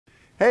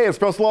Hey,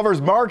 Espresso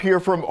lovers, Mark here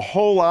from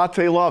Whole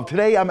Latte Love.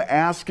 Today I'm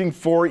asking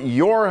for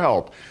your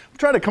help. I'm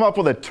trying to come up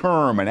with a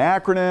term, an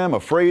acronym, a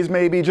phrase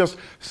maybe, just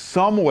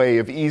some way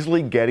of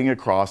easily getting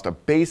across a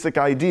basic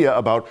idea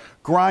about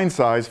grind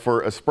size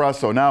for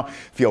espresso. Now,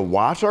 if you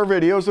watch our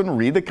videos and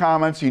read the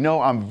comments, you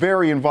know I'm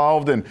very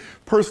involved in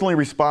personally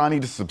responding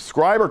to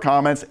subscriber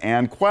comments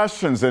and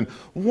questions. And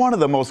one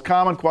of the most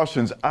common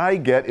questions I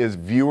get is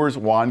viewers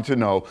wanting to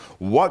know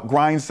what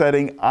grind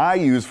setting I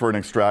use for an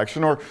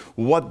extraction or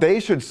what they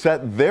should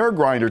set their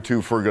grinder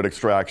to for a good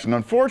extraction.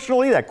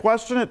 Unfortunately, that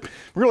question, it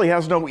really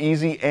has no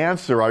easy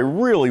answer. I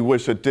really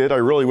wish it did. I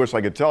really wish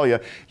I could tell you.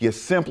 You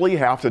simply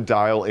have to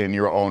dial in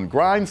your own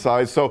grind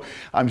size. So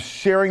I'm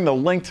sharing the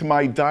link to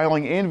my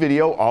dialing in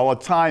video all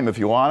the time. If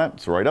you want it,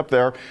 it's right up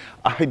there.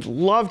 I'd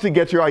love to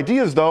get your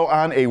ideas though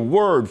on a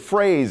word,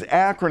 phrase,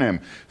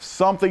 acronym,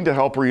 something to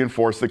help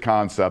reinforce the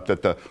concept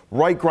that the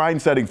right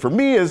grind setting for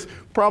me is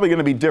probably going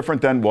to be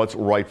different than what's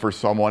right for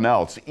someone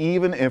else,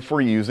 even if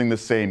we're using the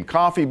same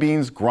coffee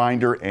beans,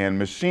 grinder, and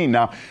machine.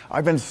 Now,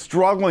 I've been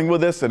struggling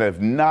with this and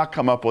have not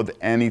come up with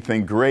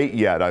anything great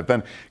yet. I've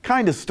been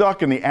kind of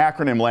stuck in the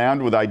acronym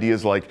land with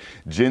ideas like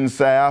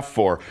GINSAF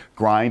for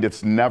grind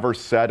it's never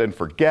set and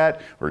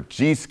forget, or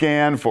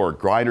G-SCAN for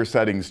grinder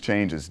settings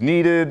change as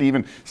needed,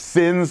 even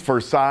SINS for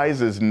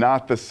size is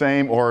not the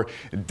same, or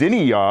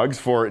DINIOGs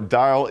for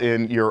dial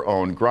in your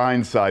own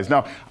grind size.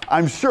 Now,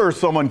 I'm sure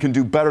someone can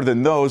do better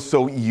than those,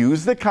 so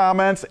use the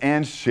comments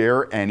and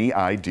share any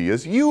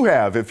ideas you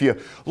have. If you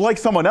like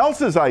someone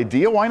else's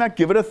idea, why not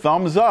give it a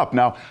thumbs up?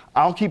 Now,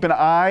 I'll keep an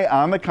eye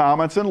on the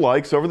comments and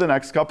likes over the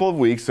next couple of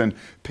weeks and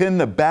pin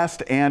the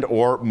best and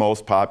or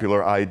most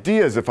popular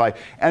ideas. If I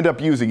end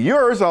up using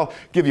yours, I'll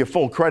give you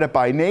full credit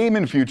by name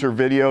in future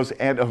videos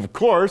and, of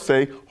course,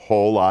 a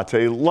Whole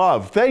Latte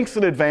Love. Thanks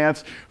in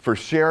advance for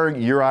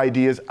sharing your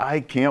ideas. I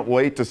can't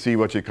wait to see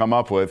what you come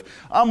up with.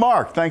 I'm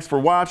Mark. Thanks for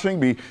watching.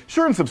 Be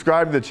sure and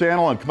subscribe to the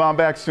channel and come on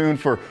back soon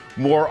for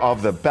more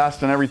of the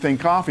best in everything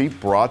coffee,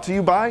 brought to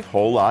you by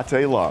Whole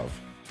Latte Love.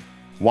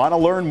 Want to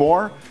learn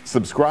more?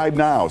 Subscribe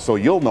now so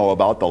you'll know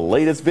about the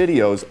latest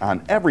videos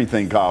on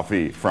everything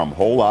coffee from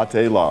Whole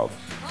Latte Love.